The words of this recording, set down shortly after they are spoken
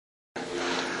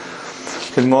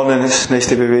Good morning, it's nice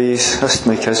to be with you. This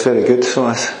mic is very good, so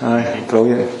aye,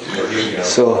 brilliant.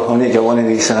 So I'll need to get one of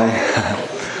these,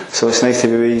 aye. So it's nice to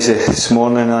be with you this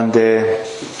morning, and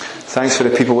thanks for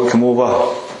the people that come over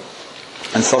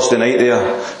on Thursday night there.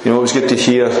 You know, it was good to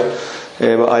hear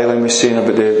what Eileen was saying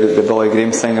about the Billy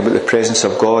Graham thing, about the presence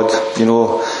of God, you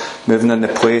know, moving in the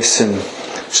place. And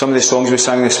some of the songs we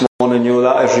sang this morning, you know,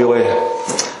 that is really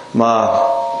my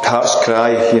heart's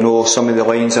cry, you know, some of the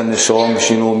lines in the songs,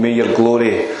 you know, may your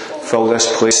glory fill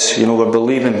this place. You know, we're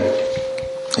believing,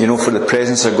 you know, for the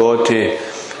presence of God to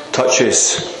touch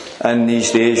us in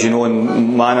these days, you know,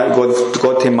 and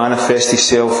God to manifest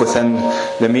Himself within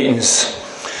the meetings.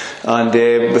 And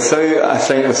without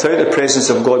the presence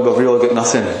of God, we've really got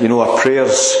nothing. You know, our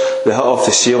prayers, they hit off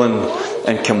the ceiling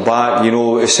and come back. You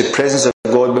know, it's the presence of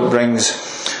God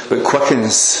that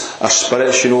quickens our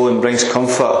spirits, you know, and brings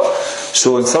comfort.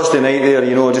 So on Thursday night there,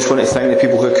 you know, I just want to thank the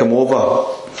people who come over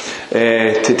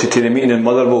to the meeting in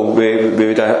Motherwell. We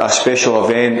had a special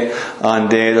event, and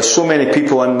there's so many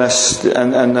people in this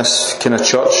kind of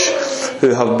church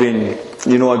who have been,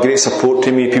 you know, a great support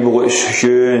to me. People like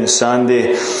Hugh and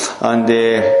Sandy and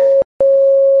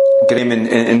Graham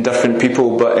and different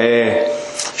people, but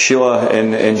Sheila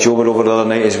and Joe were over the other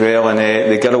night as well, and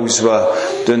the girls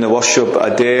were doing the worship,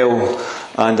 Adele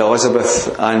and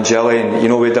Elizabeth and Gillian. You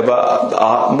know, we had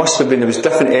must have been, there was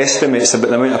different estimates about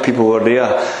the amount of people who were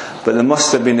there, but there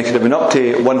could have been up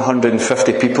to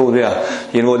 150 people there.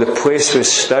 You know, the place was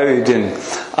stowed, and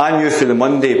I knew for the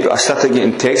Monday, but I started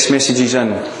getting text messages in.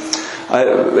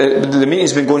 The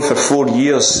meeting's been going for 4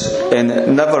 years,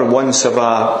 and never once have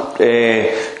I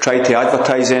tried to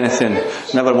advertise anything.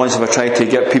 Never once have I tried to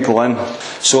get people in.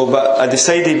 So, but I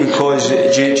decided because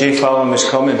Jay Fallon was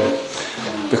coming,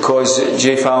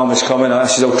 I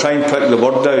said I'll try and put the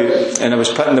word out. And I was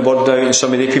putting the word out, and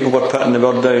some of the people were putting the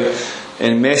word out,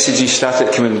 and messages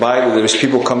started coming back that there was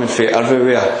people coming from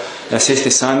everywhere. And I says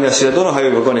to Sandy, I said, I don't know how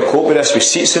we're going to cope with this with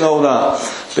seats and all that,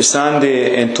 but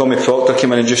Sandy and Tommy Proctor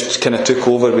came in and just kind of took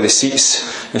over with the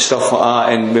seats and stuff like that,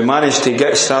 and we managed to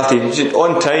get started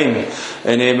on time,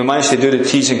 and we managed to do the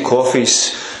teas and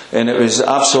coffees, and it was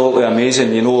absolutely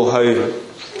amazing, you know, how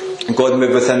God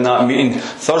moved within that meeting.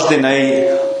 Thursday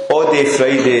night, all day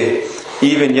Friday,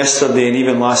 even yesterday and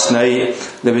even last night,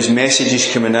 there was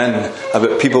messages coming in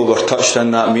about people who were touched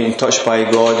in that meeting, touched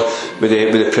by God with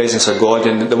the presence of God,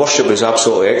 and the worship was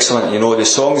absolutely excellent. You know, the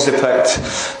songs they picked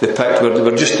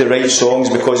were just the right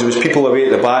songs, because there was people away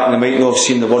at the back and they might not have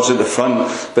seen the words at the front,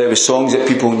 but it was songs that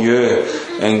people knew,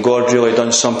 and God really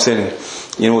done something,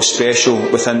 you know, special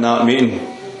within that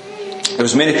meeting. There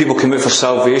was many people came out for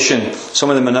salvation. Some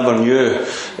of them I never knew,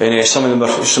 and some of them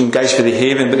were some guys for the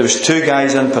Haven, but there was 2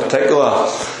 guys in particular.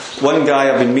 One guy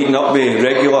I've been meeting up with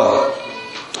regular,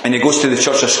 and he goes to the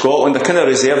Church of Scotland, a kind of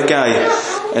reserve guy,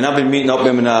 and I've been meeting up with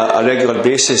him on a regular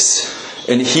basis,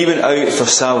 and he went out for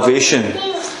salvation.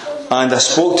 And I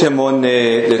spoke to him on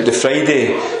the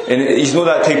Friday, and he's not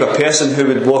that type of person who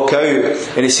would walk out,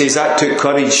 and he says that took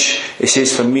courage, he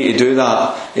says, for me to do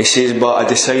that. He says, but I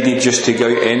decided just to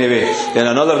go out anyway. Then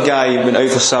another guy went out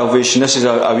for salvation. This is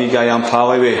a wee guy I'm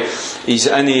pally with. He's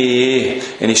in AA,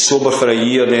 and he's sober for a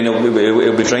year, then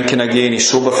he'll be drinking again. He's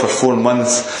sober for 4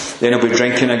 months, then he'll be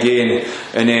drinking again.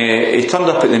 And he turned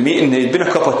up at the meeting. He'd been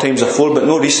a couple of times before, but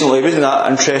not recently. He wasn't that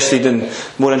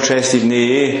more interested in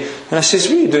AA. And I says,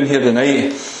 what are you doing here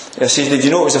tonight? I says, did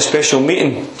you know it was a special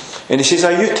meeting? And he says,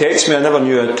 you text me. I never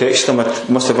knew I'd text him. I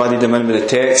must have added him in with the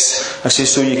text. I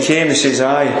says, so you came? He says,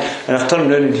 aye. And I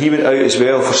turned around and he went out as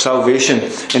well for salvation.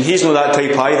 And he's not that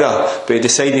type either, but he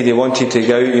decided he wanted to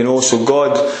go out, you know. So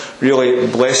God really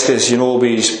blessed us, you know,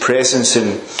 with His presence.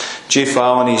 And Jay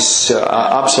Fallon is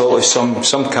absolutely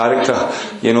some character,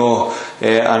 you know,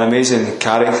 an amazing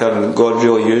character, and God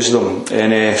really used them.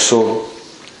 And so,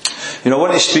 you know, I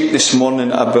want to speak this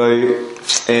morning about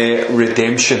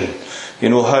redemption. You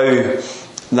know, how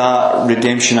that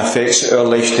redemption affects our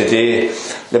lives today.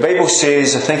 The Bible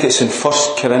says, I think it's in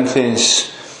 1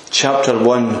 Corinthians chapter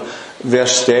 1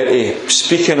 verse 30,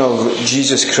 speaking of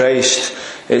Jesus Christ,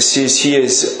 it says He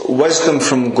is wisdom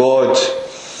from God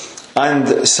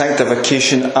and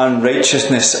sanctification and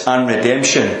righteousness and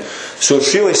redemption. So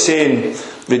it's really saying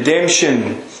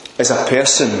redemption is a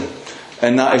person,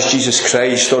 and that is Jesus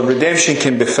Christ. Or redemption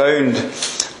can be found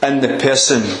in the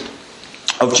person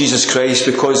of Jesus Christ,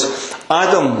 because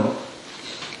Adam,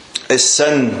 his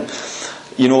sin,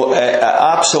 you know,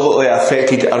 absolutely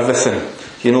affected everything.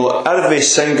 You know, every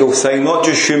single thing, not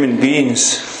just human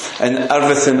beings and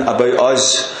everything about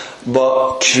us,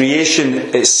 but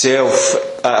creation itself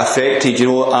affected. You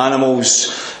know,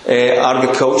 animals,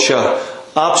 agriculture,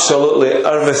 absolutely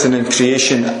everything in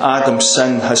creation Adam's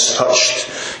sin has touched.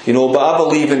 But I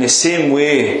believe in the same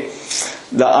way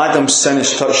that Adam's sin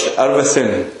has touched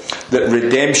everything, that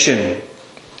redemption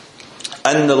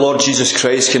in the Lord Jesus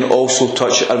Christ can also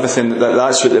touch everything.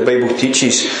 That's what the Bible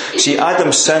teaches. See,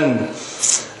 Adam's sin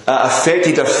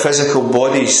affected our physical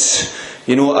bodies.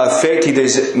 It affected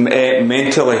us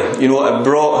mentally. It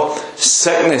brought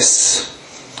sickness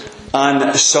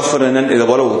and suffering into the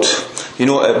world.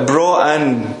 It brought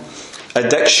in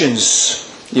addictions.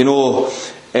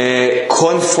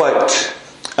 Conflict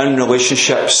in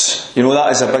relationships.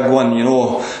 That is a big one.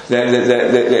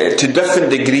 To different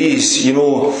degrees. I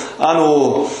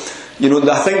know.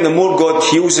 I think the more God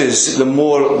heals us, the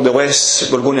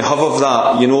less we're going to have of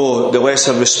that. The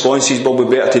lesser responses will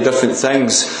be better to different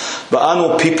things. But I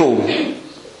know people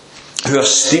who are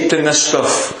steeped in this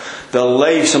stuff. Their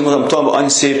lives, I'm talking about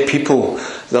unsaved people,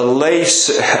 their lives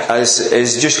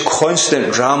is just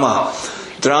constant drama.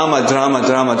 Drama,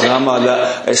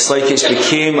 that it's like it's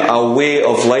became a way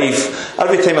of life.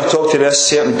 Every time I talk to this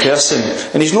certain person,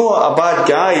 and he's not a bad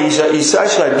guy, he's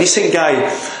actually a decent guy,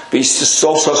 but he's just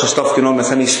all sorts of stuff going on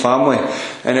within his family.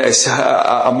 And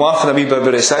I'm laughing a wee bit,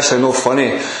 but it's actually not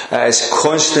funny. It's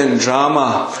constant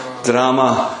drama.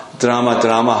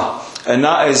 And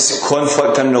that is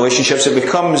conflict in relationships.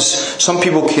 Some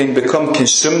people can become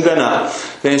consumed in it.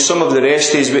 Then some of the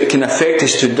rest is, but it can affect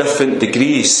us to different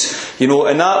degrees.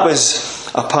 And that was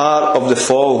a part of the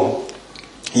fall.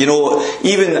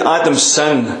 Even Adam's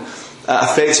sin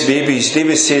affects babies.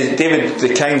 David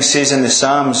the king says in the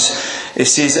Psalms, he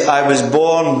says, I was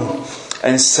born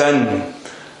in sin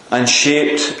and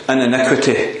shaped in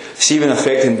iniquity. It's even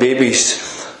affecting babies.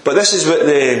 But this is what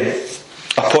the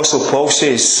Apostle Paul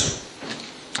says.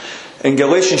 In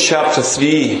Galatians chapter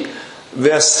 3,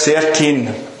 verse 13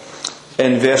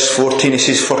 and verse 14, he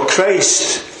says, For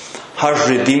Christ has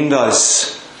redeemed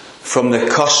us from the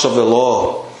curse of the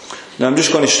law. Now I'm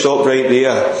just going to stop right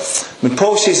there. When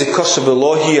Paul says the curse of the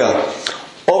law here,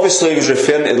 obviously he was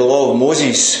referring to the law of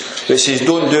Moses, that says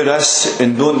don't do this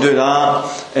and don't do that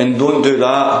and don't do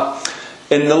that.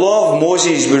 And the law of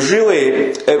Moses was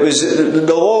really,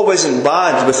 the law wasn't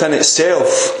bad within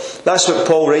itself. That's what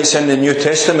Paul writes in the New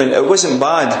Testament. It wasn't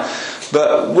bad.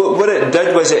 But what it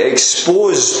did was it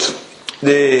exposed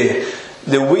the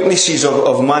weaknesses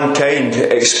of mankind.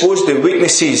 It exposed the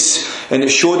weaknesses, and it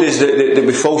showed us that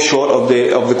we fall short of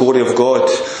the glory of God.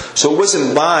 So it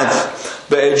wasn't bad,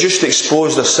 but it just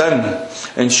exposed our sin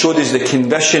and showed us the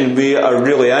condition we are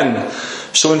really in.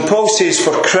 So when Paul says,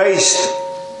 For Christ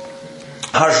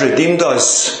has redeemed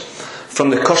us from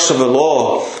the curse of the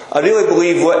law, I really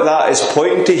believe what that is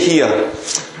pointing to here,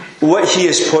 what he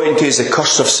is pointing to is the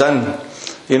curse of sin.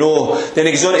 Then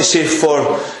he goes on to say,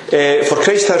 for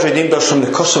Christ has redeemed us from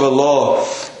the curse of the law,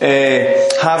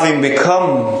 having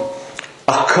become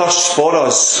a curse for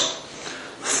us.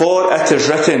 For it is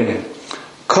written,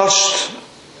 Cursed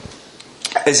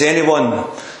is anyone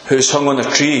who is hung on a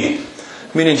tree.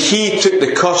 Meaning he took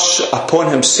the curse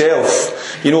upon himself.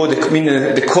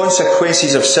 The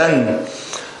consequences of sin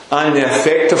and the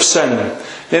effect of sin.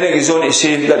 Then it goes on to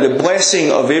say that the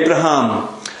blessing of Abraham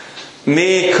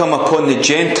may come upon the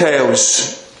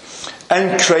Gentiles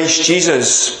in Christ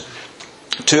Jesus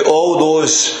to all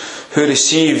those who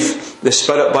receive the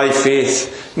Spirit by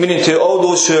faith. Meaning to all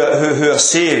those who are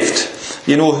saved.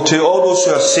 To all those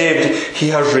who are saved, he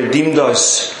has redeemed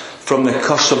us from the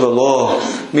curse of the law,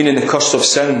 meaning the curse of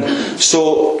sin.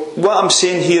 So what I'm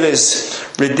saying here is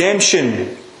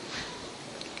redemption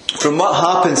from what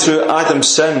happened through Adam's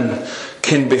sin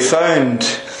can be found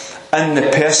in the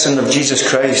person of Jesus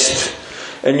Christ.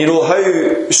 And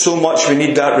how so much we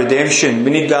need that redemption.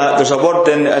 We need that. There's a word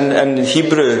in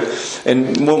Hebrew,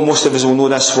 and most of us will know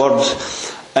this word,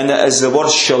 and it is the word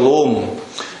shalom.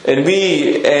 And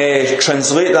we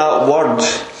translate that word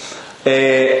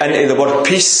into the word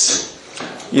peace.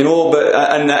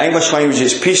 But in the English language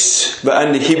it's peace, but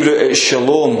in the Hebrew it's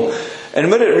shalom. And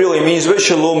what it really means, what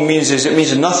shalom means, is it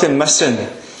means nothing missing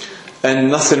and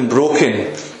nothing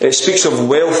broken. It speaks of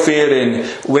welfare and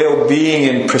well-being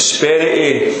and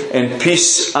prosperity and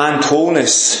peace and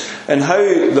wholeness. And how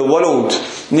the world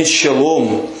needs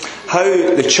shalom. How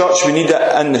the church, we need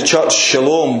it in the church,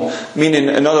 shalom. Meaning,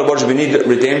 in other words, we need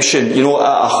redemption, at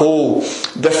a whole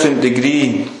different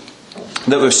degree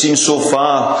that we've seen so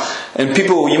far. And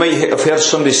people, you might have heard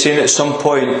somebody saying at some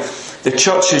point, the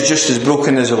church is just as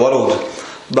broken as the world.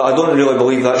 But I don't really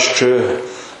believe that's true.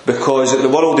 Because the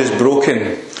world is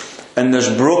broken. And there's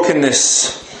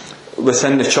brokenness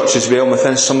within the church as well,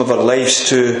 within some of our lives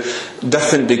to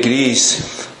different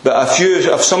degrees. But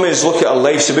if some of us look at our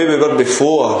lives the way we were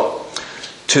before,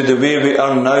 to the way we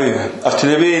are now, or to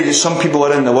the way that some people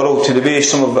are in the world, to the way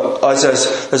some of us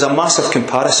is, there's a massive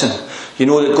comparison.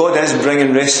 That God is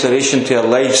bringing restoration to our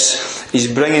lives. He's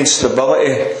bringing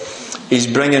stability. He's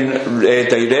bringing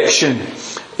direction.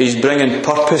 He's bringing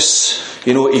purpose.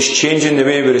 He's changing the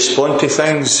way we respond to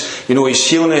things. He's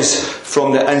healing us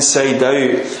from the inside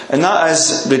out. And that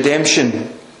is redemption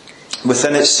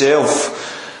within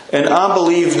itself. And I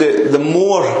believe that the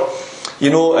more,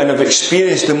 and I've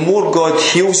experienced, the more God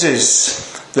heals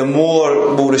us, the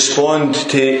more we'll respond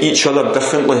to each other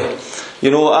differently.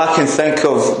 I can think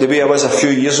of the way I was a few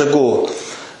years ago,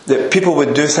 that people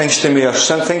would do things to me, or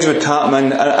some things would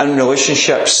happen in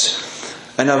relationships,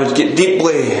 and I would get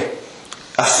deeply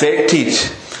affected,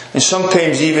 and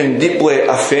sometimes even deeply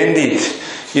offended.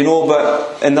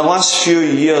 But in the last few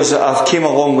years I've came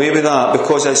a long way with that,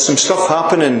 because there's some stuff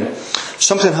happening.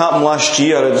 Something happened last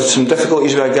year. I had some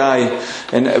difficulties with a guy,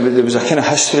 and there was a kind of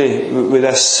history with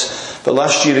this. But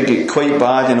last year it got quite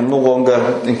bad, and I'm no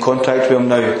longer in contact with him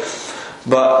now.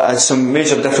 But I had some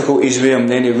major difficulties with him.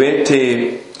 Then he went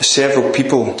to several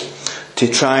people to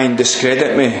try and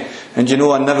discredit me. And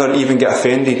I never even get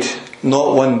offended.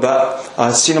 Not one bit. I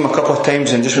had seen him a couple of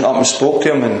times and just went up and spoke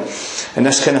to him and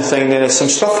this kind of thing. Then there's some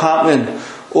stuff happening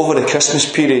over the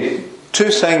Christmas period. Two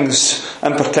things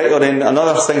in particular, and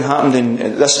another thing happened in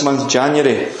this month,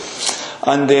 January.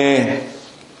 And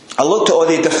I looked at all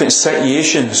the different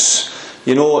situations,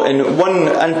 and one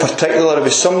in particular, it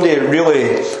was somebody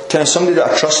really, somebody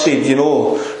that I trusted,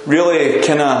 really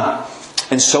kind of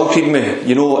insulted me,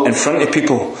 in front of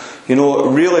people,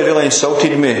 really, really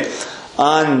insulted me,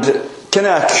 and kind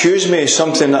of accused me of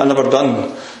something that I never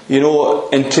done,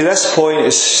 and to this point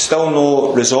it's still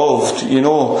not resolved,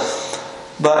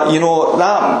 But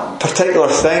that particular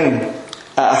thing, it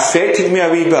affected me a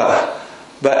wee bit.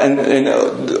 But in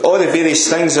all the various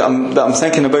things that I'm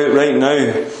thinking about right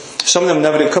now, some of them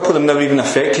never, a couple of them never even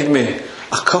affected me.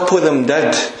 A couple of them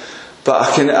did,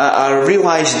 but I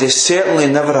realised they certainly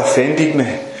never offended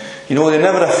me. They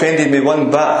never offended me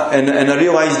one bit, and I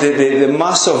realised that the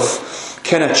massive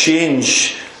kind of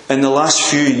change in the last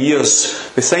few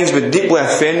years, the things would deeply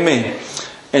offend me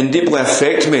and deeply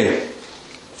affect me.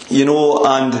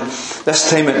 And this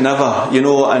time it never,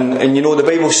 and the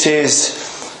Bible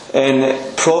says in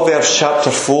Proverbs chapter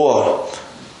 4,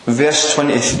 verse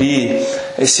 23,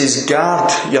 it says,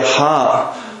 guard your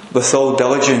heart with all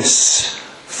diligence,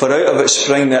 for out of it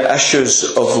spring the issues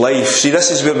of life. See,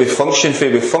 this is where we function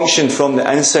from. We function from the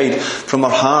inside, from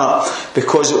our heart,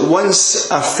 because once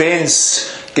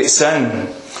offence gets in,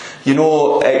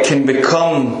 it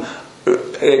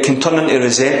can turn into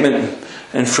resentment.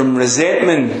 And from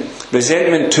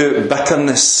resentment to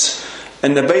bitterness.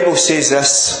 And the Bible says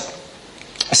this.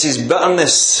 It says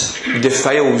bitterness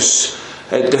defiles.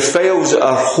 It defiles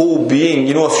our whole being.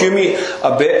 If you meet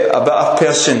a bitter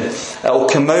person, it'll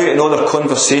come out in other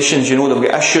conversations. They've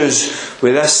got issues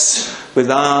with this, with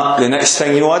that, the next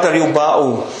thing. I had a real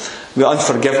battle with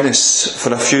unforgiveness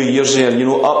for a few years there,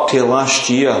 up till last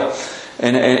year.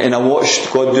 And I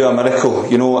watched God do a miracle,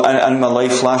 in my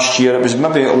life last year. It was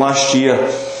maybe last year,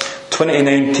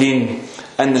 2019,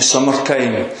 in the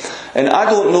summertime. And I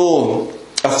don't know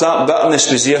if that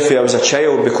bitterness was there for I was a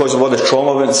child because of all the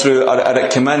trauma I went through, or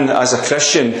it came in as a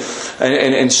Christian,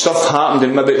 and stuff happened,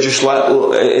 and maybe it just,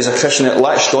 as a Christian, it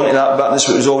latched onto that bitterness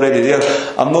that was already there.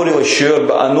 I'm not really sure,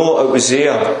 but I know it was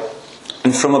there.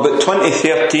 And from about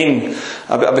 2013,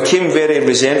 I became very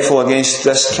resentful against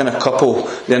this kind of couple,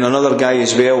 then another guy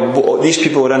as well. These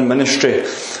people were in ministry,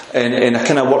 and I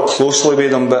kind of worked closely with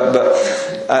them, but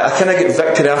I kind of get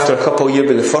victory after a couple of years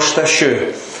with the first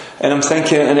issue. And I'm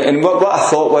thinking, and what I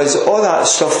thought was, all that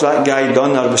stuff that guy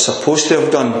done, or was supposed to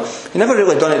have done, he never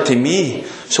really done it to me.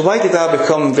 So why did I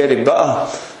become very bitter?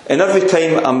 And every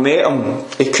time I met him,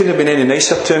 he couldn't have been any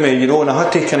nicer to me, and I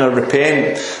had to kind of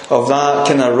repent of that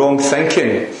kind of wrong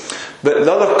thinking. But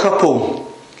the other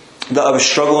couple that I was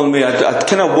struggling with, I'd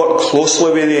kind of worked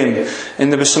closely with them,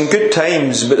 and there was some good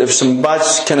times, but there was some bad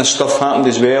kind of stuff happened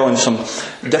as well, and some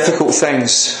difficult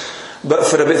things. But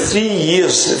for about 3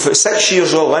 years, for 6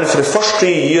 years all in, for the first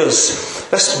 3 years,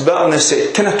 this bitterness,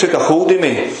 it kind of took a hold of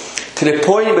me, to the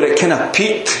point where it kind of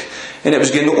peaked. And it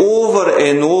was going over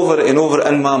and over and over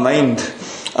in my mind.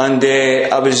 And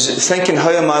I was thinking, how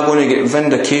am I going to get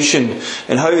vindication?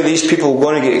 And how are these people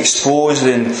going to get exposed?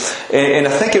 And I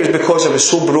think it was because I was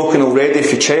so broken already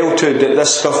from childhood that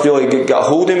this stuff really got a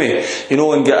hold of me,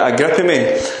 and got a grip of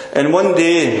me. And one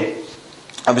day,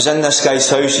 I was in this guy's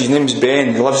house. His name's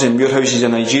Ben. He lives in Muirhouse. He's a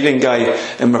Nigerian guy.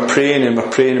 And we're praying and we're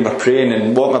praying and we're praying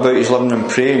and walking about his living room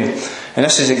praying. And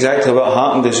this is exactly what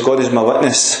happened, as God is my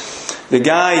witness.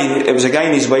 it was a guy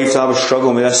and his wife that I was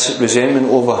struggling with this resentment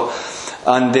over.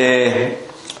 And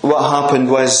what happened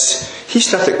was, he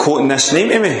started quoting this name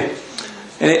to me.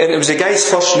 And it was the guy's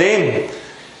first name.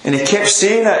 And he kept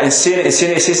saying it and saying it and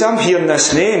saying it. He says, I'm hearing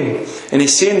this name. And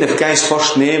he's saying the guy's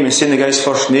first name and saying the guy's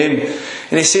first name.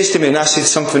 And he says to me, and I said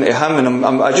something to him, and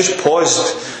I just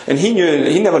paused. And he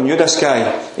never knew this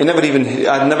guy.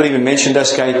 I'd never even mentioned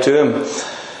this guy to him.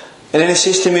 And then he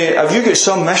says to me, have you got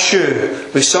some issue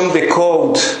with somebody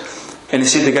called... And he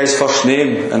said the guy's first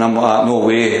name, and I'm like, no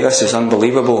way, this is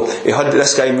unbelievable.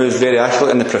 This guy moves very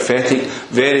accurate in the prophetic,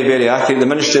 very, very accurate. The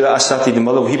ministry that I started in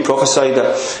Motherwell, he prophesied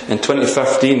it in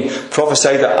 2015,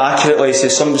 prophesied it accurately. He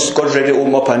says, God's ready to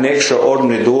open up an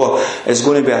extraordinary door. It's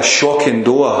going to be a shocking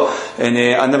door. And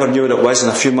I never knew what it was,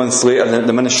 and a few months later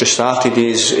the ministry started.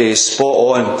 He's spot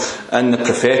on in the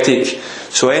prophetic.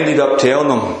 So I ended up telling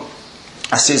him,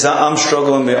 I says, I'm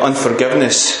struggling with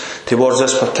unforgiveness towards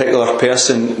this particular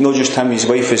person, not just him, his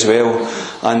wife as well.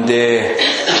 And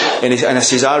I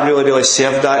says, I really, really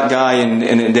served that guy,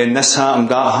 and then this happened,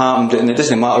 that happened, and it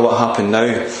doesn't matter what happened now.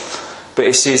 But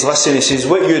he says, listen, he says,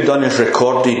 what you've done is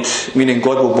recorded, meaning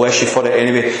God will bless you for it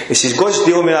anyway. He says, God's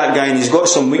dealing with that guy, and he's got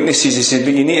some weaknesses. He says,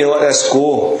 but you need to let this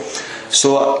go.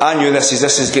 So I knew this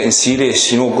is getting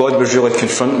serious. God was really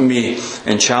confronting me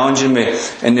and challenging me.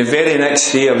 And the very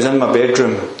next day I was in my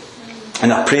bedroom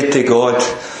and I prayed to God,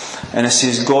 and I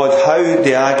says, God, how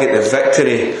do I get the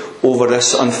victory over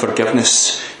this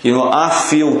unforgiveness? I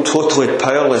feel totally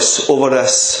powerless over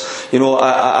this.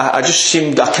 I just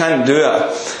I can't do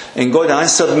it. And God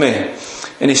answered me,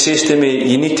 and He says to me,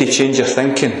 you need to change your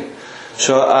thinking.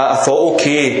 So I thought,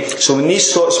 okay. So when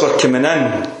these thoughts were coming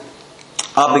in,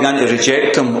 I began to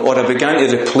reject them, or I began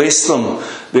to replace them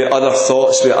with other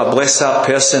thoughts. Where I bless that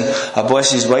person, I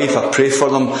bless his wife, I pray for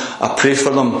them.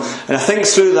 And I think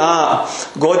through that,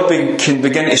 God can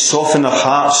begin to soften our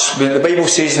hearts. The Bible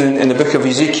says in the book of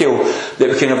Ezekiel that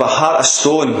we can have a heart of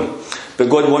stone, but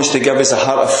God wants to give us a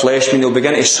heart of flesh. I mean, He'll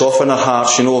begin to soften our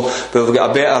hearts, but we've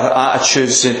got a better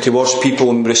attitudes towards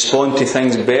people and respond to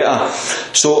things better.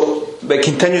 So it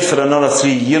continued for another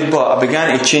 3 years, but I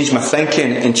began to change my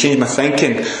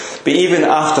thinking. But even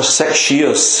after 6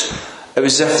 years, it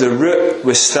was as if the root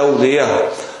was still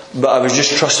there, but I was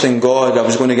just trusting God I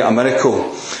was going to get a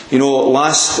miracle.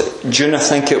 Last June, I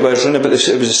think it was, it was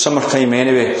the summertime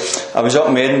anyway, I was up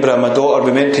in Edinburgh.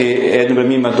 We went to Edinburgh,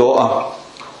 me and my daughter,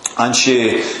 and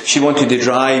she wanted to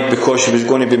drive because she was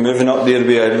going to be moving up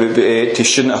there to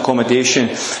student accommodation.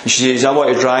 And she says, I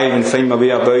want to drive and find my way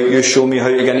about. You show me how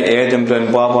to get into Edinburgh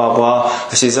and blah blah blah.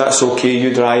 I says, that's okay,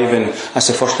 you drive. And that's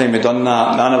the first time we've done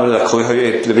that. And I never had a clue how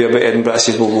to be about Edinburgh. I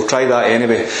says, well, we'll try that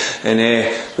anyway. And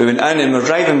we went in and we're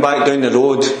driving back down the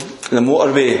road, the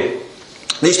motorway.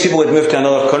 These people had moved to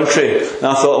another country, and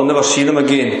I thought I'll never see them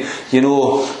again,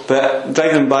 But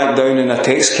driving back down, and a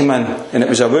text came in, and it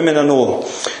was a woman I know,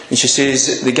 and she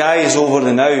says, the guy is over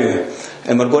the now,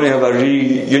 and we're going to have a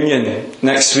reunion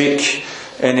next week,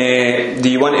 and do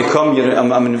you want to come?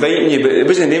 I'm inviting you. But it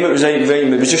wasn't the name it was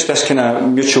inviting, it was just this kind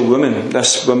of mutual woman,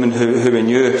 this woman who we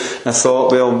knew. And I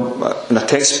thought, well, and I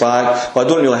text back, well, I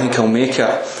don't really think I'll make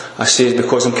it. I said,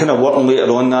 because I'm kind of working later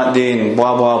on that day, and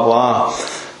blah blah blah.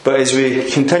 But as we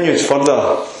continued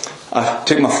further, I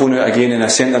took my phone out again and I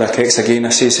sent her a text again. I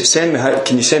says,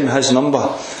 can you send me his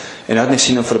number? And I hadn't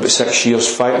seen him for about 6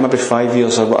 years, maybe 5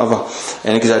 years or whatever.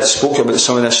 And because I'd spoken about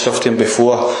some of this stuff to him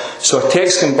before. So I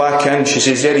text him back in, she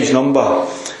says, there his number.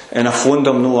 And I phoned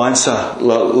him, no answer,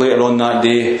 later on that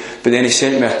day. But then he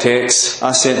sent me a text.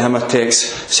 I sent him a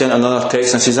text, sent another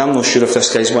text. And I says, I'm not sure if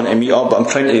this guy's wanting to meet up, but I'm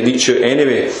trying to reach out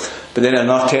anyway. But then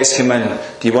another text came in,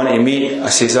 do you want to meet? I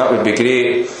says, that would be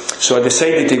great. So I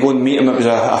decided to go and meet him. It was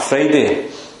a Friday.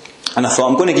 And I thought,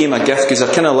 I'm going to give him a gift, because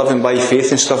I'm kind of living by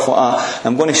faith and stuff like that.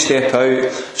 I'm going to step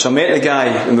out. So I met the guy,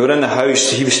 and we were in the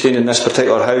house. He was staying in this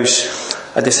particular house.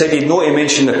 I decided not to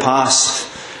mention the past.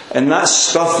 And that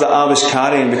stuff that I was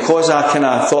carrying, because I kind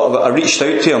of thought of it, I reached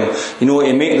out to him,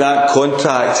 to make that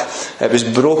contact. It was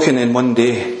broken in one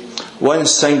day. One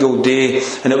single day.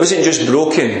 And it wasn't just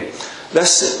broken.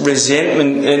 This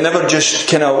resentment, it never just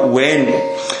kind of went.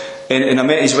 And I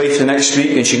met his wife the next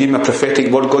week, and she gave me a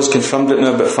prophetic word. God's confirmed it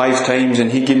now about 5 times,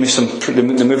 and He gave me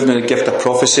the movement of the gift of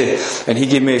prophecy, and He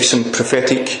gave me some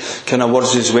prophetic kind of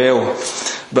words as well.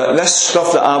 But this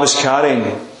stuff that I was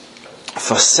carrying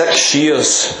for 6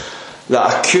 years, that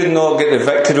I could not get the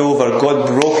victory over, God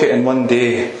broke it in one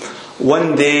day.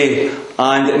 One day,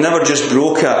 and it never just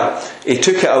broke it. He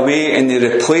took it away and He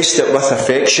replaced it with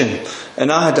affection.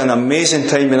 And I had an amazing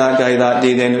time with that guy that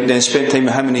day, then spent time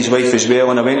with him and his wife as well,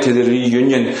 and I went to the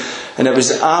reunion, and it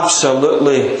was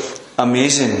absolutely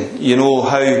amazing.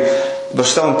 How we're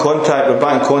still in contact. We're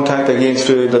back in contact again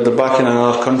they're back in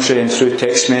another country and through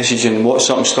text message and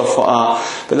WhatsApp and stuff like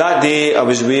that. But that day I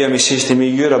was with him. He says to me,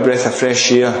 "You're a breath of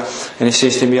fresh air." And he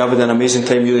says to me, "I've had an amazing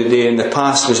time the other day." And the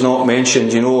past was not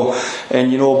mentioned,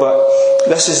 And but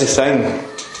this is the thing.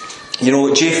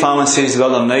 Jay Fallon says the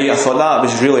other night, I thought that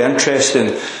was really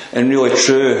interesting and really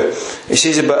true. He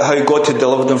says about how God had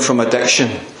delivered them from addiction.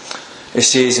 He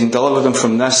says, and delivered them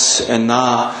from this and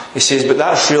that. He says, but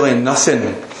that's really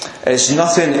nothing. It's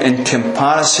nothing in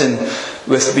comparison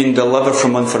with being delivered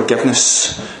from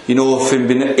unforgiveness. From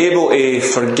being able to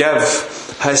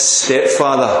forgive his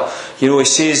stepfather. He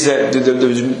says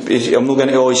that I'm not going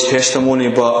to all his testimony,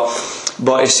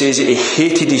 but he says that he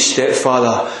hated his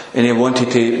stepfather and he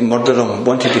wanted to murder him,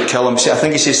 wanted to kill him. I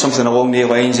think he says something along these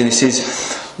lines, and he says,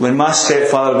 when my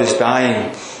stepfather was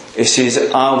dying, he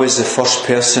says, I was the first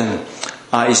person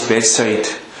at his bedside.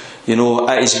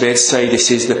 At his bedside, he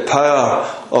says, the power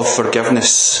of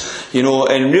forgiveness.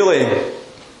 And really,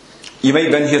 you might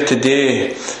be in here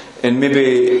today and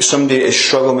maybe somebody is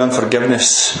struggling with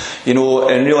unforgiveness, and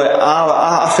really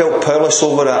I felt powerless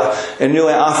over it, and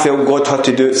really I felt God had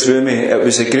to do it through me. It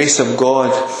was the grace of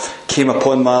God came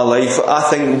upon my life. I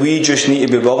think we just need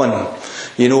to be willing,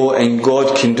 and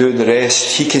God can do the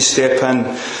rest. He can step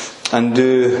in and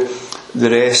do the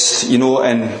rest,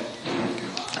 and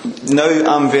now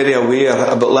I'm very aware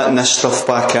about letting this stuff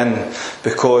back in,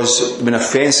 because when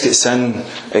offence gets in,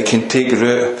 it can take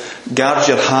root. Guard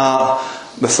your heart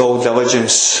with all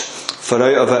diligence, for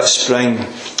out of it spring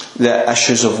the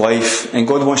issues of life. And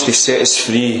God wants to set us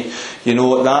free.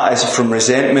 That is from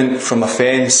resentment, from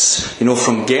offence,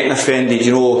 from getting offended.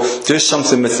 Do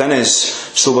something within us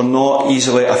so we're not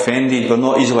easily offended, we're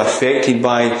not easily affected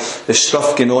by the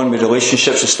stuff going on with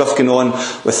relationships, the stuff going on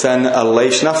within our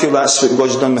lives. And I feel that's what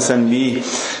God's done within me.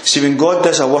 See, when God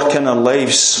does a work in our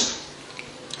lives,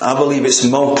 I believe it's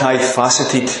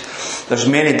multifaceted. There's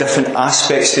many different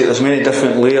aspects to it. There's many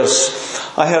different layers.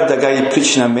 I heard a guy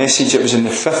preaching a message. It was on the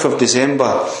 5th of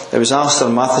December. It was Alistair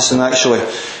Matheson actually.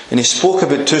 And he spoke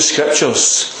about 2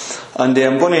 scriptures. And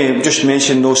I'm going to just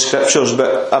mention those scriptures.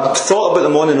 But I've thought about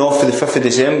them on and off for the 5th of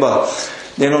December.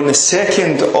 Then on the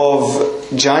 2nd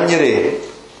of January,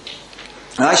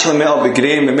 I actually met up with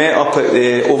Graham. We met up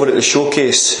over at the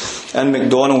showcase in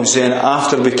McDonald's. And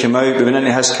after we came out, we went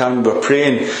into his car and we were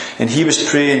praying. And he was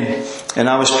praying, and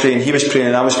I was praying. He was praying,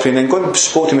 and I was praying. And God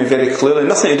spoke to me very clearly.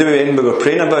 Nothing to do with anything we were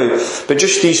praying about, but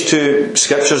just these 2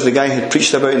 scriptures the guy had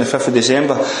preached about on the 5th of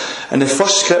December. And the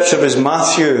first scripture was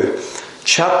Matthew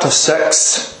chapter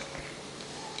 6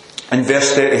 and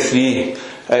verse 33.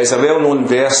 It's a well-known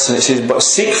verse, and it says, "But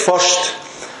seek first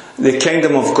the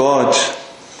kingdom of God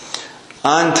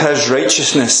and his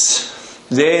righteousness,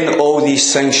 then all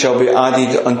these things shall be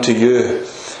added unto you."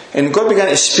 And God began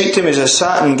to speak to me as I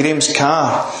sat in Graham's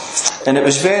car, and it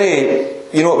was very,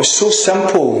 it was so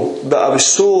simple, but I was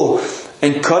so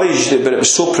encouraged, but it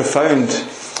was so profound.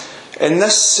 And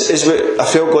this is what I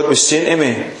felt God was saying to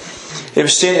me. He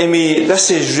was saying to me, this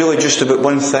is really just about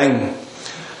one thing.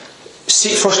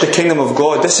 Seek first the kingdom of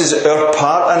God. This is our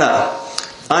part in it.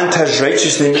 And his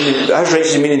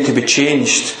righteousness meaning to be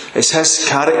changed. It's his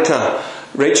character,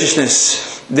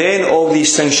 righteousness. Then all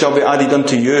these things shall be added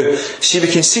unto you. See, we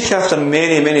can seek after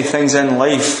many, many things in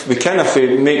life. We can if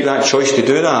we make that choice to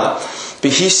do that.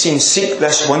 But he's saying, seek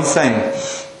this one thing.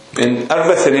 And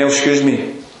everything else you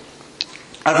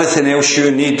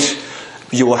need,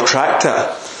 you will attract it.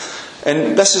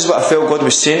 And this is what I felt God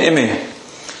was saying to me.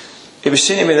 He was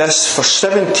saying to me this: for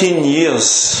 17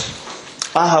 years,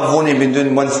 I have only been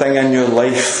doing one thing in your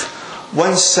life.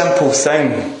 One simple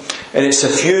thing. And it's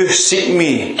if you seek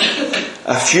me,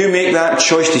 if you make that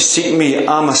choice to seek me,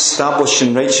 I'm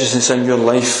establishing righteousness in your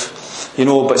life.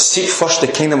 But seek first the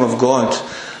kingdom of God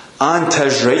and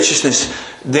his righteousness,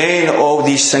 then all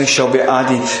these things shall be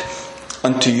added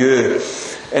unto you.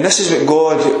 And this is what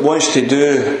God wants to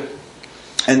do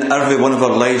in every one of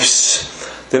our lives.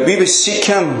 That we would seek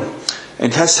him,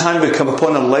 and his hand would come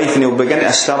upon our life, and he'll begin to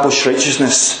establish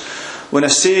righteousness. When I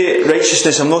say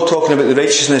righteousness, I'm not talking about the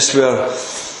righteousness where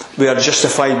we are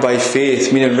justified by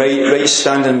faith, meaning right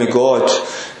standing with God.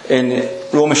 In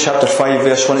Romans chapter 5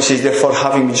 verse 1 it says, therefore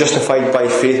having been justified by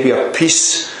faith we have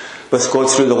peace with God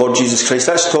through the Lord Jesus Christ.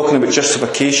 That's talking about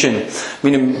justification,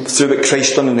 meaning through what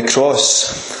Christ done on the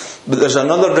cross. But there's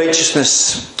another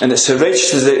righteousness, and it's the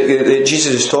righteousness that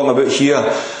Jesus is talking about here,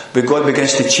 where God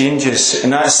begins to change us.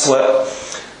 And that's like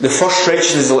the first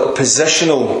righteousness is like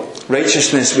positional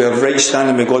righteousness. We have right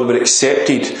standing with God, we're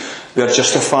accepted, we are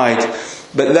justified.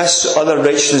 But this other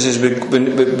righteousness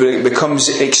becomes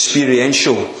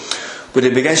experiential, where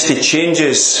it begins to change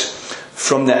us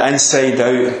from the inside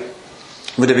out.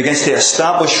 when it begins to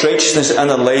establish righteousness in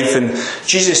our life, and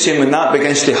Jesus is saying when that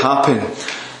begins to happen,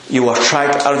 you will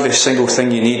attract every single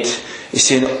thing you need. He's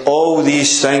saying all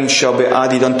these things shall be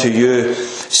added unto you.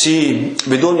 See,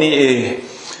 we don't need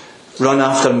to run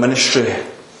after ministry.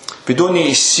 We don't need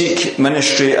to seek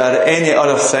ministry or any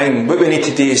other thing. What we need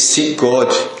to do is seek God.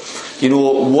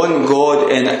 Want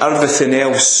God, and everything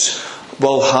else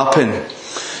will happen.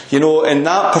 In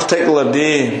that particular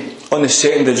day, on the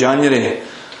 2nd of January,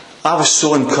 I was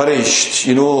so encouraged,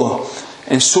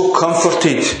 and so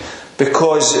comforted,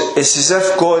 because it's as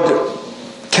if God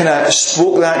kind of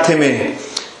spoke that to me,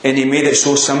 and He made it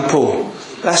so simple.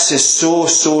 This is so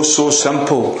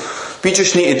simple. We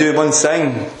just need to do one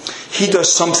thing. He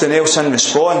does something else in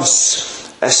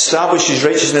response. Establishes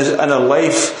righteousness in our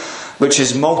life, which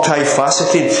is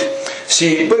multifaceted.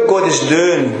 See, what God is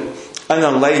doing in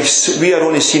our lives, we are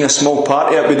only seeing a small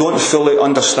part of it. We don't fully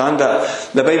understand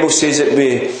it. The Bible says that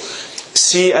we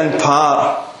see in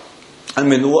part and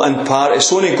we know in part.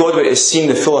 It's only God that has seen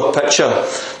the fuller picture,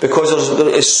 because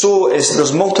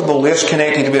there's multiple layers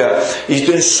connected with it. He's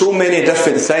doing so many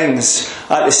different things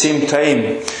at the same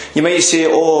time. You might say,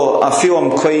 I feel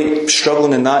I'm quite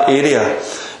struggling in that area,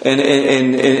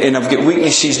 and I've got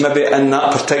weaknesses maybe in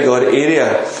that particular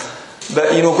area.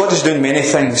 But God is doing many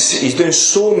things. He's doing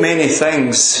so many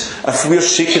things if we're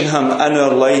seeking Him in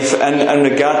our life, in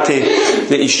regard to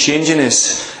that He's changing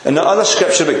us. And the other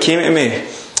scripture that came to me,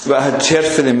 that I had heard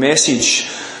for the message,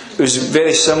 was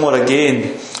very similar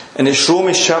again. And it's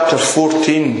Romans chapter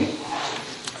 14,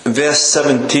 verse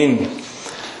 17.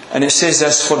 And it says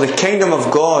this: for the kingdom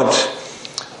of God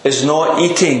is not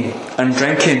eating and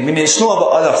drinking. Meaning it's not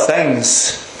about other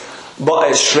things,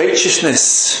 but it's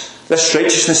righteousness. This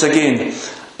righteousness again,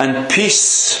 and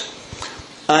peace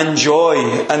and joy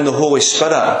in the Holy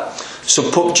Spirit.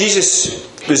 So Jesus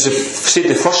said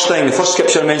the first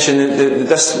scripture I mentioned,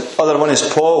 this other one is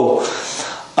Paul.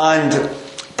 And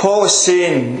Paul is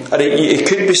saying, or he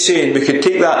could be saying, we could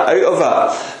take that out of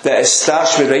it, that it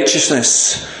starts with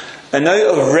righteousness. And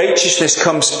out of righteousness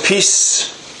comes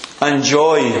peace and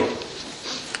joy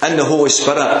in the Holy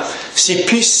Spirit. See,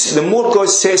 peace, the more God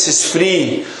sets us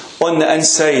free on the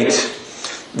inside,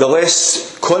 the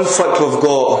less conflict we've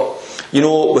got,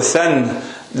 within,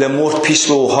 the more peace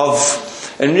we'll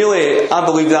have. And really, I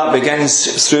believe that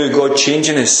begins through God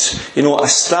changing us,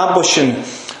 establishing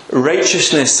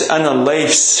righteousness in our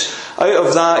lives. Out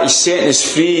of that, He's setting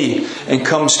us free, and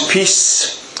comes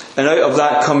peace, and out of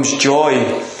that comes joy.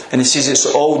 And He says it's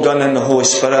all done in the Holy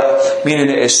Spirit,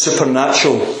 meaning it is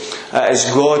supernatural. It is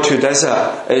God who does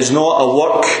it. It is not a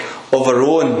work of our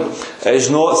own. It is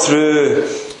not through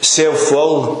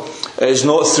self-will. It is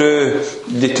not through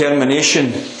determination.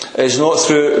 It is not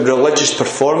through religious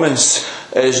performance.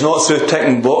 It is not through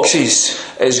ticking boxes.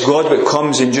 It is God that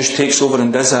comes and just takes over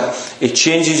and does it. He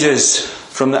changes us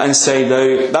from the inside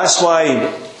out. That's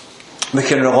why we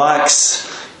can relax,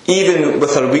 even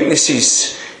with our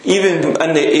weaknesses, even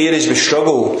in the areas we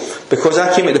struggle. Because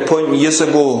I came at the point years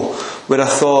ago where I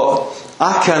thought,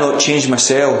 I cannot change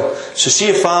myself. So see,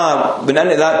 if I went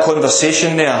into that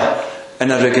conversation there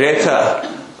and I regret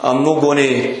it, I'm not going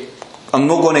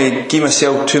to give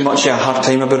myself too much of a hard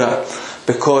time about it,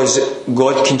 because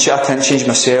I can't change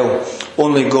myself.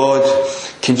 Only God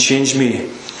can change me.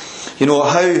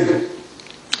 How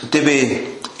do we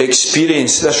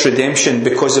experience this redemption?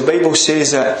 Because the Bible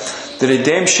says that the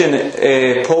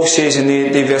redemption, Paul says in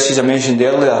the verses I mentioned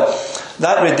earlier,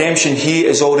 that redemption He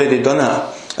has already done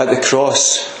it at the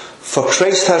cross. For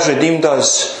Christ has redeemed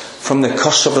us from the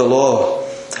curse of the law,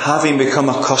 having become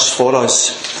a curse for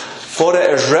us. For it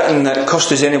is written that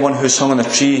cursed is anyone who is hung on a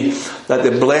tree, that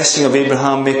the blessing of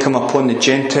Abraham may come upon the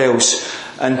Gentiles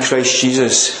in Christ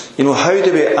Jesus. How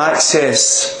do we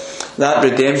access that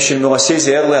redemption? Well, I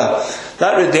said earlier,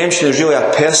 that redemption is really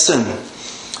a person,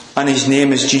 and His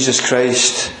name is Jesus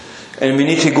Christ. And we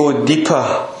need to go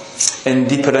deeper and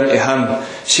deeper into Him.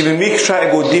 See, when we try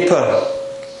to go deeper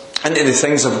into the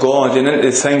things of God and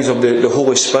into the things of the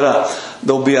Holy Spirit,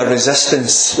 there'll be a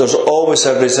resistance. There's always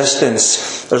a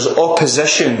resistance. There's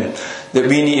opposition that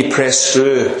we need to press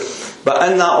through.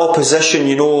 But in that opposition,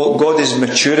 God is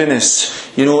maturing us,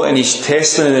 and He's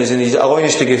testing us, and He's allowing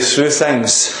us to go through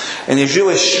things. And He's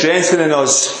really strengthening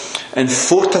us and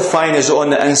fortifying us on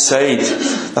the inside.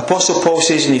 The Apostle Paul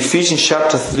says in Ephesians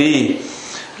chapter 3,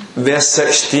 verse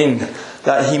 16,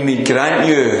 that He may grant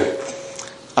you,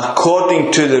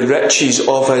 according to the riches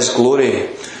of His glory,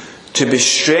 to be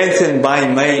strengthened by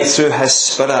might through His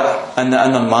Spirit in the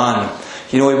inner man.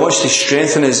 He wants to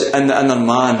strengthen us in the inner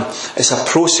man. It's a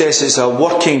process, it's a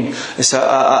working, it's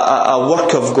a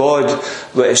work of God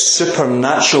that is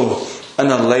supernatural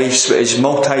in our lives, but it's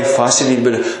multifaceted,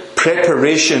 but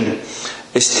preparation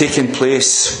is taking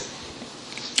place.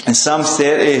 In Psalm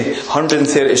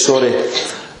 130,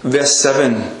 verse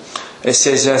 7, it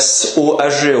says this, O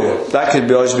Israel, that could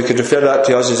be us, we could refer that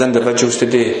to us as individuals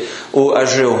today. O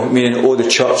Israel, meaning O the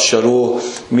church, or O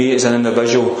me as an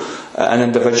individual.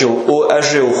 O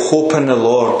Israel, hope in the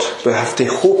Lord. We have to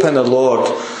hope in the Lord.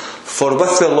 For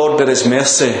with the Lord there is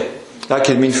mercy. That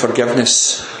could mean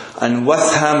forgiveness. And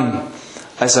with Him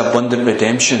is abundant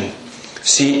redemption.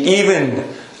 See, even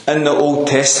in the Old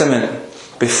Testament,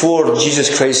 before Jesus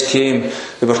Christ came,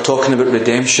 they were talking about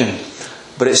redemption.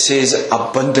 But it says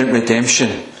abundant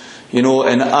redemption.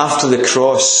 And after the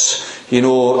cross,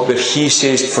 where He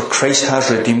says, for Christ has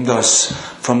redeemed us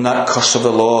from that curse of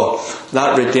the law.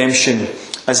 That redemption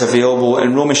is available.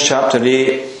 In Romans chapter 8,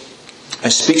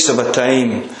 it speaks of a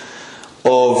time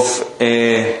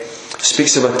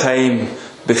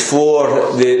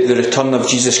before the return of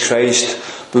Jesus Christ.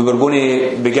 We were going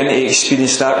to begin to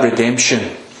experience that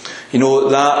redemption.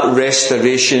 That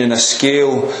restoration in a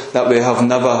scale that we have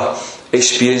never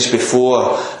experienced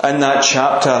before. In that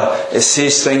chapter, it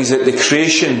says things that the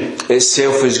creation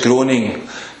itself is groaning,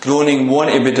 wanting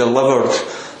to be delivered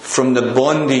from the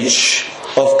bondage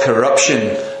of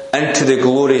corruption into the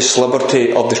glorious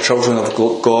liberty of the children of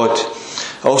God.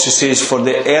 It also says, for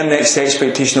the earnest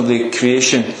expectation of the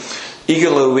creation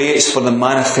eagerly waits for the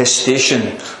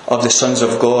manifestation of the sons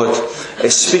of God.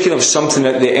 It's speaking of something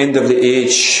at the end of the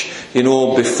age,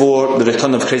 before the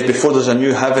return of Christ, before there's a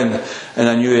new heaven and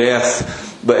a new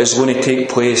earth, but it's going to take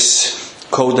place,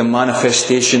 called the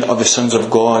manifestation of the sons of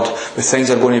God, where things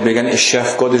are going to begin to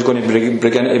shift. God is going to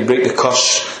begin to break the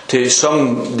curse to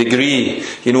some degree,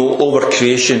 over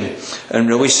creation, and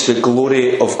release the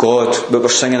glory of God that we're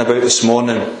singing about this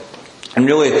morning. And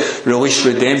really release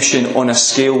redemption on a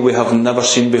scale we have never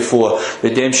seen before.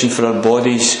 Redemption for our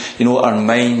bodies, our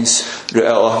minds, where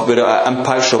it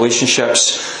impacts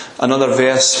relationships. Another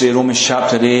verse, Romans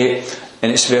chapter 8,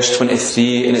 and it's verse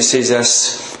 23, and it says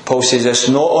this, Paul says this,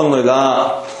 not only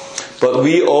that, but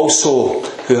we also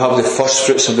who have the first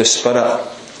fruits of the Spirit,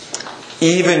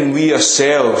 even we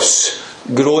ourselves,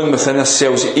 growing within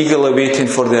ourselves, eagerly waiting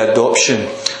for the adoption,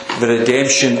 the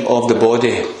redemption of the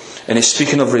body. And it's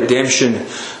speaking of redemption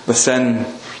within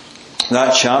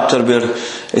that chapter, where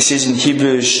it says in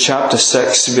Hebrews chapter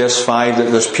 6 verse 5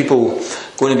 that there's people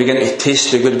going to begin to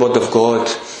taste the good word of God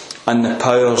and the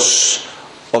powers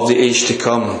of the age to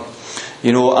come.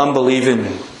 I'm believing,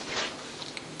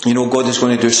 God is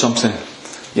going to do something.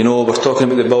 We're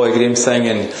talking about the Billy Graham thing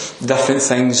and different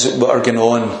things that are going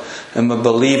on, and we're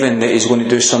believing that He's going to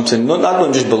do something. I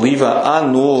don't just believe it,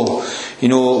 I know,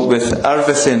 with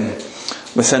everything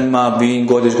within my being,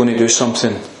 God is going to do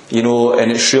something,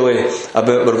 and it's really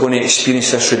about, we're going to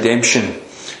experience this redemption,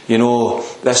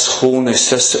 this wholeness,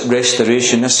 this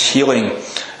restoration, this healing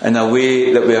in a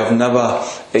way that we have never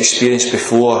experienced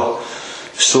before.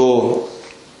 So,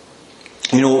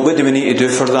 what do we need to do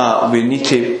for that? We need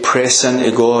to press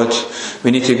into God.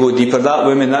 We need to go deeper. That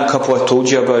woman, that couple I told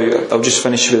you about, I'll just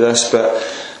finish with this, but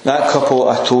that couple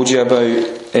I told you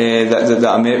about, that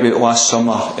I met with last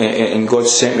summer, and God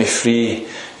set me free,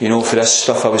 for this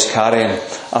stuff I was carrying.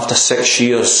 After 6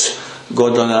 years,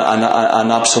 God done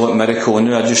an absolute miracle, and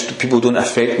now people don't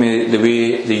affect me the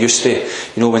way they used to,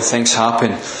 when things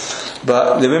happen.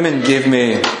 But the woman gave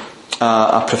me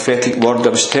a prophetic word. I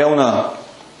was telling her,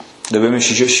 the woman,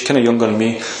 she's kind of younger than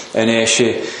me, and I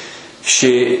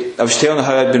was telling her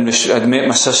how I'd met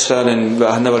my sister, and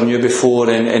I never knew before,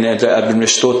 and I'd been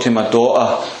restored to my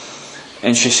daughter.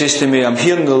 And she says to me, I'm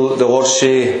hearing the Lord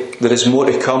say there is more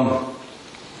to come.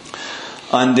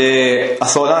 And I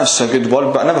thought, that's a good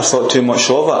word, but I never thought too much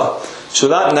of it. So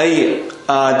that night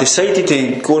I decided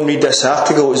to go and read this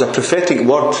article. It was a prophetic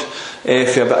word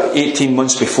for about 18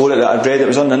 months before it that I'd read. It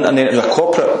was on the internet. It was a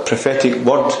corporate prophetic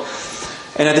word.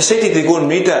 And I decided to go and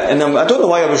read it, and I don't know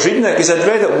why I was reading it, because I'd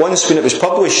read it once when it was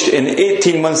published, and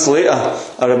 18 months later,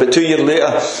 or about 2 years later,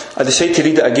 I decided to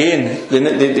read it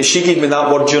again. She gave me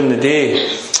that word during the day,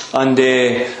 and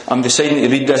I'm deciding to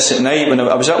read this at night when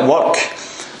I was at work.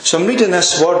 So I'm reading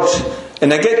this word,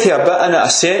 and I get to a bit in it, a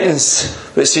sentence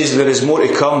that says there is more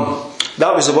to come.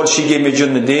 That was the word she gave me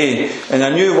during the day, and I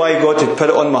knew why God had put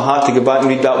it on my heart to go back and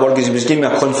read that word, because He was giving me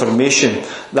a confirmation.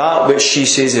 That which she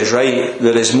says is right,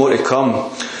 there is more to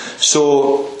come.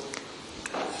 So,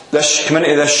 coming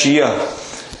into this year,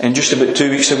 and just about 2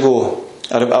 weeks ago,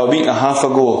 or about a week and a half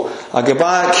ago, I go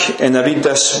back and I read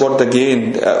this word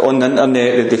again on the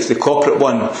internet, the corporate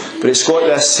one, but it's got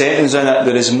this sentence in it,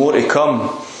 there is more to come.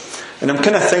 And I'm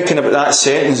kind of thinking about that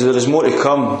sentence, there is more to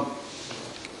come.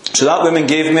 So that woman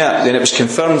gave me it, then it was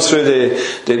confirmed through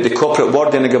the corporate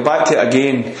word, and I go back to it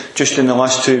again just in the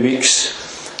last 2 weeks.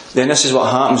 Then this is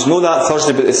what happens. No, that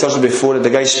Thursday, but the Thursday before, the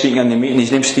guy speaking in the meeting,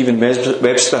 his name's Stephen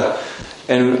Webster,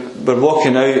 and we're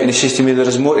walking out, and he says to me, there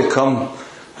is more to come.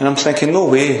 And I'm thinking, no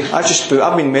way.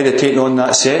 I've been meditating on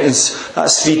that sentence.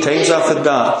 That's 3 times I've had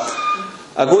that.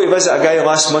 I go to visit a guy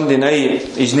last Monday night.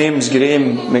 His name's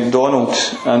Graham MacDonald,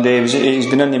 and he's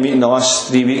been in the meeting the last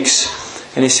 3 weeks.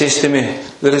 And he says to me,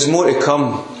 there is more to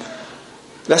come.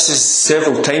 This is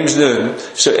several times now.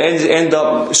 So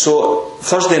so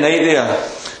Thursday night there,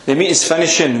 the meeting's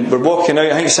finishing, we're walking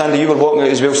out. I think Sandy, you were walking out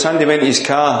as well. Sandy went to his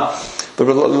car, but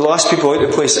we're the last people out of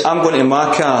the place. I'm going to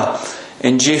my car,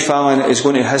 and Jay Fallon is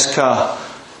going to his car.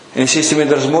 And he says to me,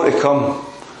 there's more to come.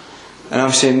 And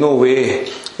I'm saying, no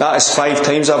way. That is 5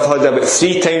 times I've heard it, about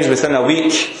 3 times within a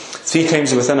week. 3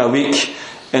 times within a week.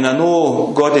 And I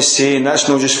know God is saying, that's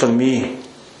not just for me.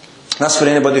 That's for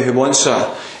anybody who wants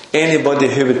it. Anybody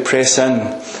who would press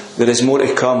in. There is more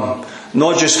to come.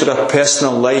 Not just for our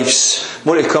personal lives.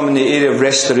 More to come in the area of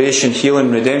restoration,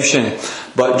 healing, redemption.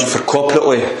 But for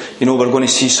corporately, we're going to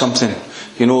see something.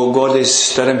 God is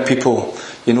stirring people.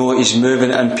 He's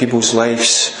moving in people's lives.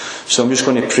 So I'm just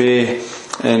going to pray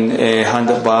and hand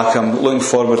it back. I'm looking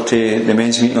forward to the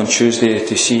men's meeting on Tuesday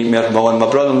to see Mermullen. My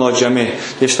brother-in-law Jimmy,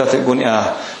 they've started going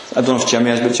to I don't know if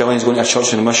Jimmy is, but Gillian's going to a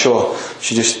church in Wishaw.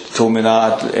 She just told me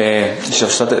that. She's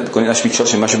started going to this wee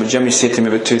church in Wishaw, but Jimmy said to me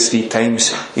about 2-3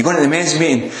 times, you're going to the men's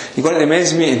meeting? You're going to the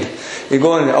men's meeting? You're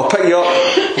going, I'll pick you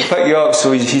up.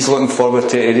 So he's looking forward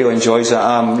to it. He really enjoys it.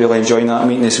 I'm really enjoying that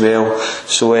meeting as well.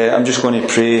 So I'm just going to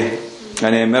pray.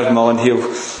 And Mermullen, he'll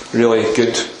really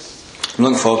good. I'm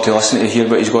looking forward to listening to hear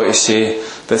what he's got to say.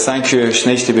 But thank you. It's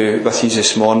nice to be with you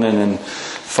this morning. And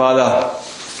Father,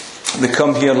 we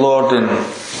come here, Lord, and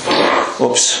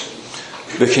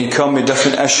we can come with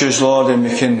different issues, Lord, and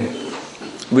we can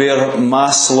wear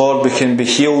masks, Lord. We can be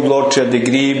healed, Lord, to a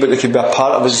degree, but there could be a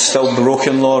part of us still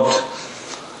broken, Lord.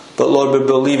 But Lord, we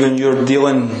believe in You're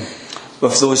dealing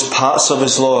with those parts of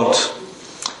us, Lord,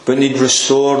 but need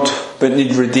restored, but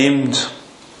need redeemed,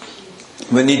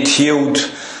 but need healed,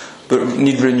 but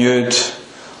need renewed.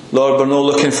 Lord, we're not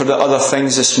looking for the other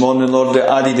things this morning, Lord, the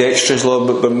added extras,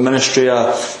 Lord, but ministry,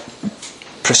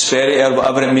 prosperity, or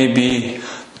whatever it may be.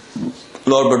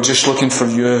 Lord, we're just looking for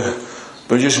You.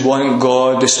 We just want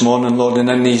God this morning, Lord, and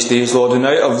in these days, Lord, and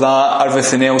out of that,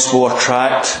 everything else will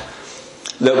attract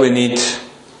that we need.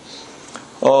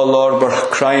 Oh, Lord, we're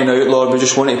crying out, Lord, we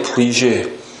just want to please You.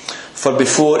 For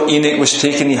before Enoch was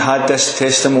taken, he had this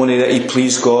testimony that he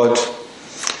pleased God.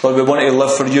 Lord, we want to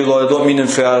live for You, Lord. I don't mean it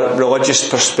for a religious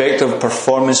perspective,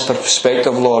 performance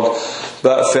perspective, Lord,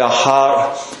 but for a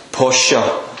heart posture.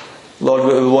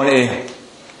 Lord, we want to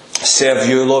serve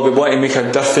You, Lord. We want to make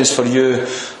a difference for You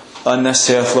on this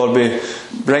earth, Lord. We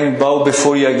bring Bill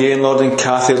before You again, Lord, and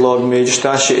Kathy, Lord. May just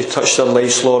ask You to touch their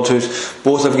lives, Lord, who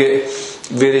both have got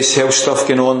various health stuff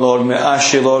going on, Lord. May I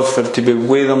ask You, Lord, to be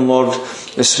with them, Lord,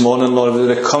 this morning, Lord,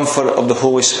 with the comfort of the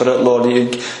Holy Spirit, Lord.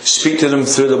 You speak to them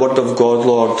through the Word of God,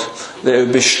 Lord, that it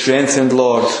would be strengthened,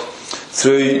 Lord,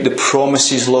 through the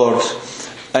promises, Lord,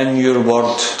 in Your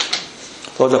Word.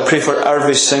 Lord, I pray for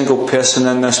every single person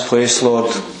in this place,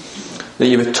 Lord, that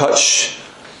You would touch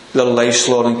their lives,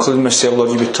 Lord, including myself, Lord.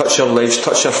 You would touch our lives,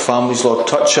 touch our families, Lord,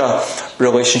 touch our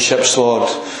relationships, Lord.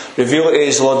 Reveal to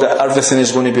us, Lord, that everything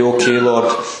is going to be okay, Lord,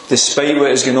 despite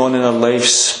what is going on in our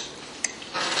lives,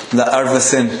 that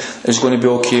everything is going to be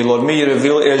okay, Lord. May You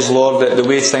reveal to us, Lord, that the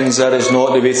way things are is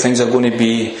not the way things are going to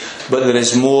be, but there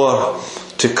is more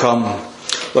to come.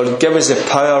 Lord, give us the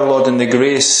power, Lord, and the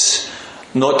grace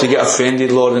not to get offended,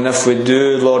 Lord, and if we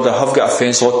do, Lord, I have got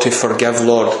offence, Lord, to forgive,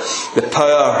 Lord. The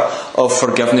power of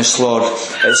forgiveness, Lord,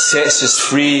 it sets us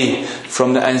free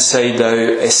from the inside out.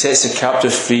 It sets the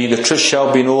captives free. The truth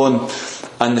shall be known,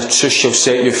 and the truth shall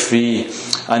set you free.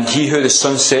 And he who the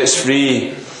Son sets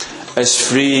free is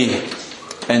free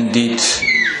indeed.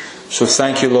 So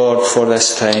thank You, Lord, for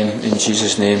this time, in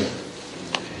Jesus' name.